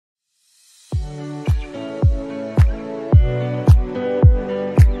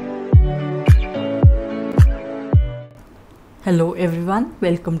Hello everyone,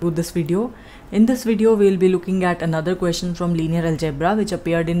 welcome to this video. In this video we will be looking at another question from linear algebra which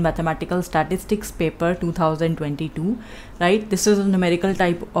appeared in mathematical statistics paper 2022, right? This is a numerical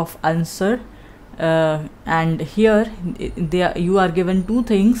type of answer and here you are given two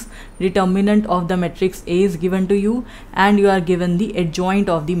things. Determinant of the matrix A is given to you and you are given the adjoint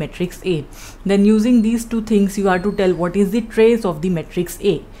of the matrix A. Then using these two things you are to tell what is the trace of the matrix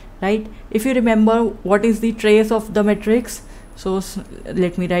A, right? If you remember what is the trace of the matrix, so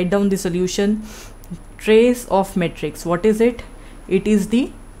let me write down the solution. Trace of matrix, what is it? It is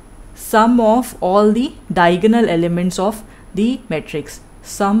the sum of all the diagonal elements of the matrix.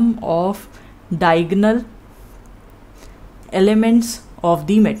 Sum of diagonal elements of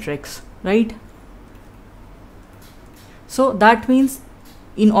the matrix, right? So that means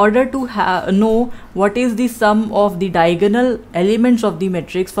in order to know what is the sum of the diagonal elements of the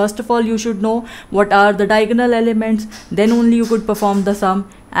matrix, first of all you should know what are the diagonal elements, then only you could perform the sum.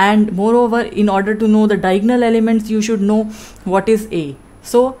 And moreover, in order to know the diagonal elements you should know what is A.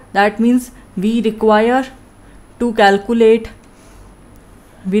 So that means we require to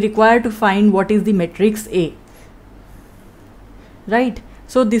find what is the matrix A, right?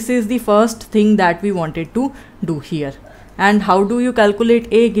 So this is the first thing that we wanted to do here. And how do you calculate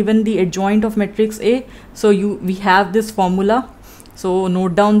A given the adjoint of matrix A? So we have this formula. So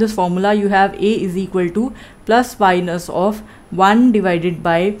note down this formula. You have A is equal to plus minus of 1 divided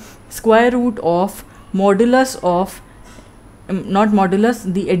by square root of modulus of the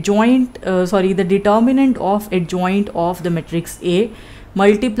determinant of adjoint of the matrix A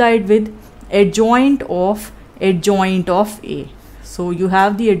multiplied with adjoint of A. So you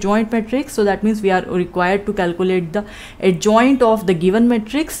have the adjoint matrix, so that means we are required to calculate the adjoint of the given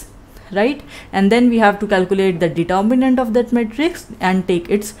matrix, right? And then we have to calculate the determinant of that matrix and take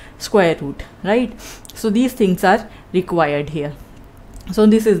its square root, right? So these things are required here. So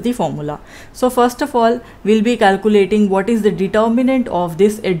this is the formula. So first of all we'll be calculating what is the determinant of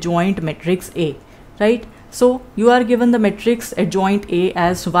this adjoint matrix A, right? So you are given the matrix adjoint A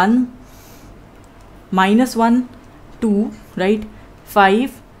as 1, minus 1, 2, right?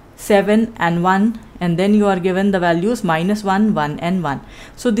 5, 7 and 1, and then you are given the values minus 1, 1 and 1.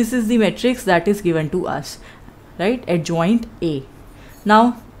 So this is the matrix that is given to us, right? Adjoint A.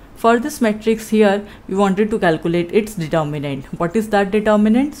 Now for this matrix here we wanted to calculate its determinant. What is that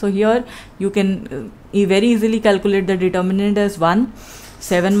determinant? So here you can very easily calculate the determinant as 1,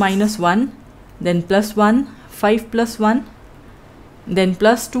 7 minus 1, then plus 1, 5 plus 1, then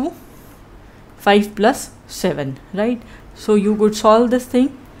plus 2, 5 plus 7, right? So you could solve this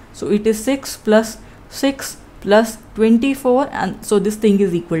thing. So it is 6 plus 6 plus 24, and so this thing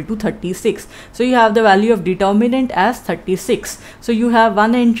is equal to 36. So you have the value of determinant as 36. So you have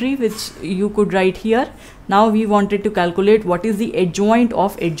one entry which you could write here. Now we wanted to calculate what is the adjoint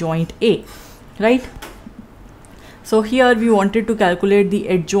of adjoint A, right? So here we wanted to calculate the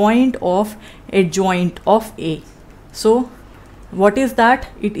adjoint of A. So what is that?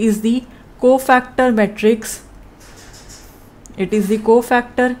 It is the cofactor matrix. It is the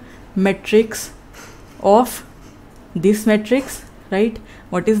cofactor matrix of this matrix, right?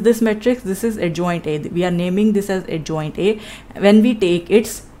 What is this matrix? This is adjoint A. We are naming this as adjoint A when we take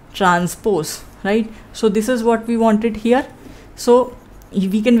its transpose, right? So this is what we wanted here. So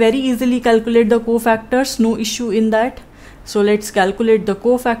we can very easily calculate the cofactors, no issue in that. So let's calculate the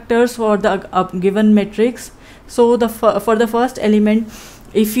cofactors for the given matrix. So for the first element,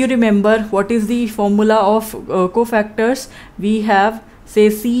 if you remember what is the formula of cofactors, we have say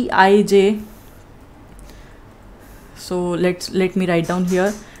Cij. So let me write down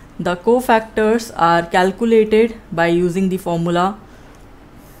here. The cofactors are calculated by using the formula.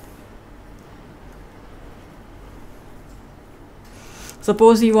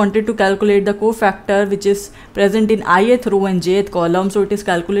 Suppose you wanted to calculate the cofactor which is present in ith row and jth column, so it is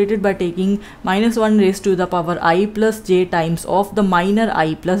calculated by taking minus 1 raised to the power I plus j times of the minor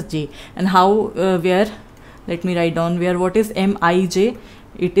I plus j. And how, where, let me write down where, what is Mij?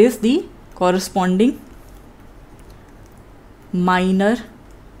 It is the corresponding minor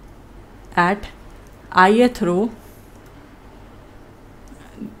at ith row,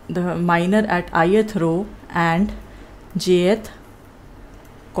 the minor at ith row and jth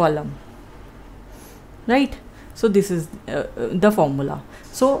column, right? So this is the formula.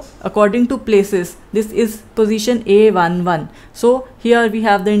 So according to places, this is position A11. So here we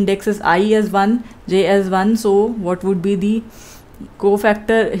have the indexes I as 1, j as 1. So what would be the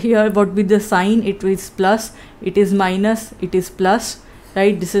cofactor here? What would be the sign? It is plus, it is minus, it is plus,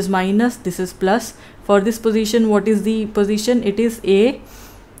 right? This is minus, this is plus. For this position, what is the position? It is A,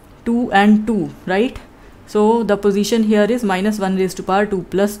 2 and 2, right? So the position here is minus 1 raised to power 2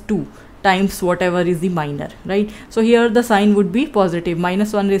 plus 2 times whatever is the minor, right? So here the sign would be positive.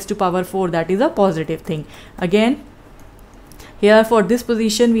 Minus 1 raised to power 4, that is a positive thing. Again, here for this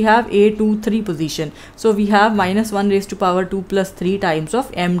position we have A23 position. So we have minus 1 raised to power 2 plus 3 times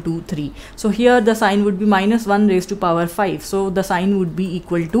of M23. So here the sign would be minus 1 raised to power 5. So the sign would be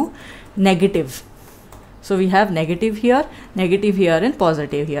equal to negative. So we have negative here and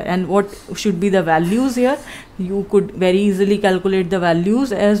positive here. And what should be the values here? You could very easily calculate the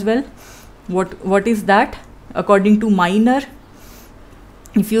values as well. What is that? According to minor,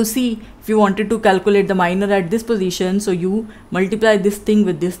 if you see, if you wanted to calculate the minor at this position, so you multiply this thing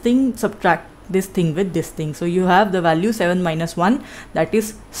with this thing, subtract this thing with this thing. So you have the value 7 minus 1, that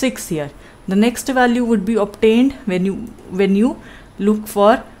is 6 here. The next value would be obtained when you look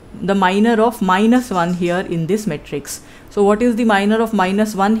for the minor of minus 1 here in this matrix. So what is the minor of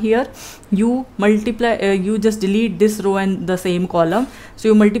minus 1 here? You multiply, you just delete this row and the same column. So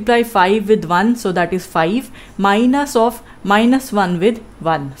you multiply 5 with 1, so that is 5, minus of minus 1 with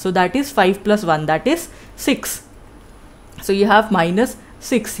 1. So that is 5 plus 1, that is 6. So you have minus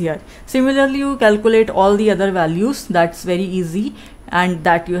 6 here. Similarly, you calculate all the other values. That's very easy, and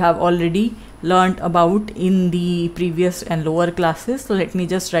that you have already learned about in the previous and lower classes. So let me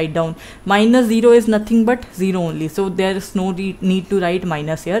just write down. Minus 0 is nothing but 0 only, so there is no need to write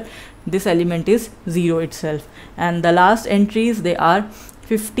minus here. This element is 0 itself, and the last entries, they are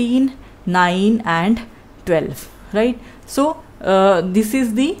 15, 9 and 12, right? So this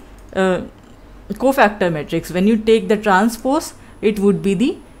is the cofactor matrix. When you take the transpose, it would be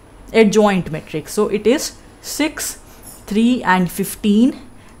the adjoint matrix. So it is 6, 3 and 15,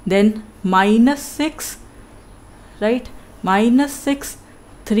 then minus 6, right? Minus 6,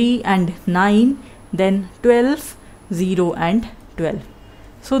 3 and 9, then 12, 0 and 12.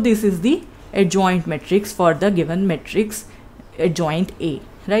 So this is the adjoint matrix for the given matrix adjoint A,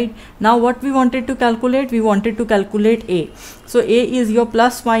 right? Now what we wanted to calculate? We wanted to calculate A. So A is your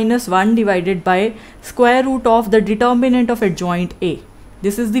plus minus 1 divided by square root of the determinant of adjoint A.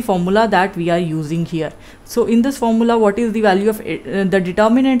 This is the formula that we are using here. So in this formula, what is the value of the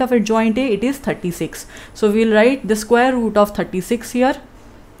determinant of adjoint A? It is 36. So we will write the square root of 36 here,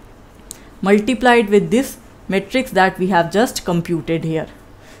 multiplied with this matrix that we have just computed here.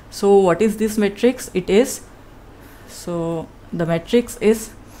 So what is this matrix? It is, so the matrix is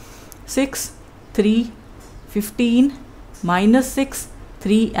 6, 3, 15, minus 6,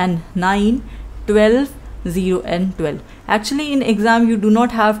 3 and 9, 12, 0 and 12. Actually in exam you do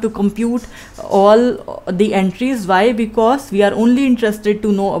not have to compute all the entries. Why? Because we are only interested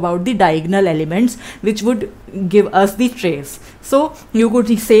to know about the diagonal elements which would give us the trace. So you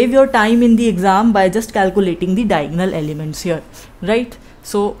could save your time in the exam by just calculating the diagonal elements here, right?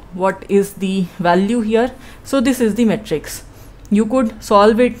 So what is the value here? So this is the matrix. You could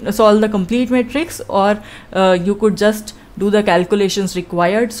solve the complete matrix, or you could just do the calculations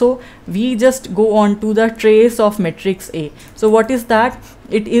required. So we just go on to the trace of matrix A. So what is that?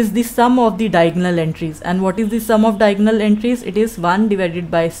 It is the sum of the diagonal entries. And what is the sum of diagonal entries? It is 1 divided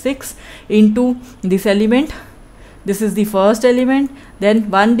by 6 into this element. This is the first element.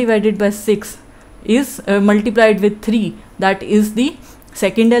 Then 1 divided by 6 is multiplied with 3. That is the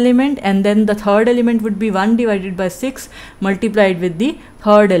second element, and then the third element would be 1 divided by 6 multiplied with the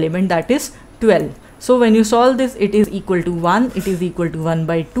third element, that is 12. So when you solve this, it is equal to 1, it is equal to 1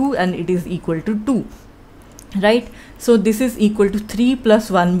 by 2, and it is equal to 2, right? So this is equal to 3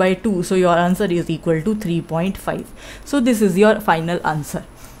 plus 1 by 2. So your answer is equal to 3.5. So this is your final answer,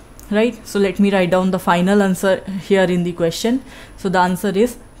 right? So let me write down the final answer here in the question. So the answer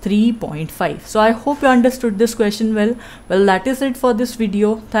is 3.5. So I hope you understood this question well. Well, that is it for this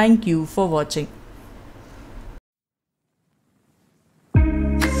video. Thank you for watching.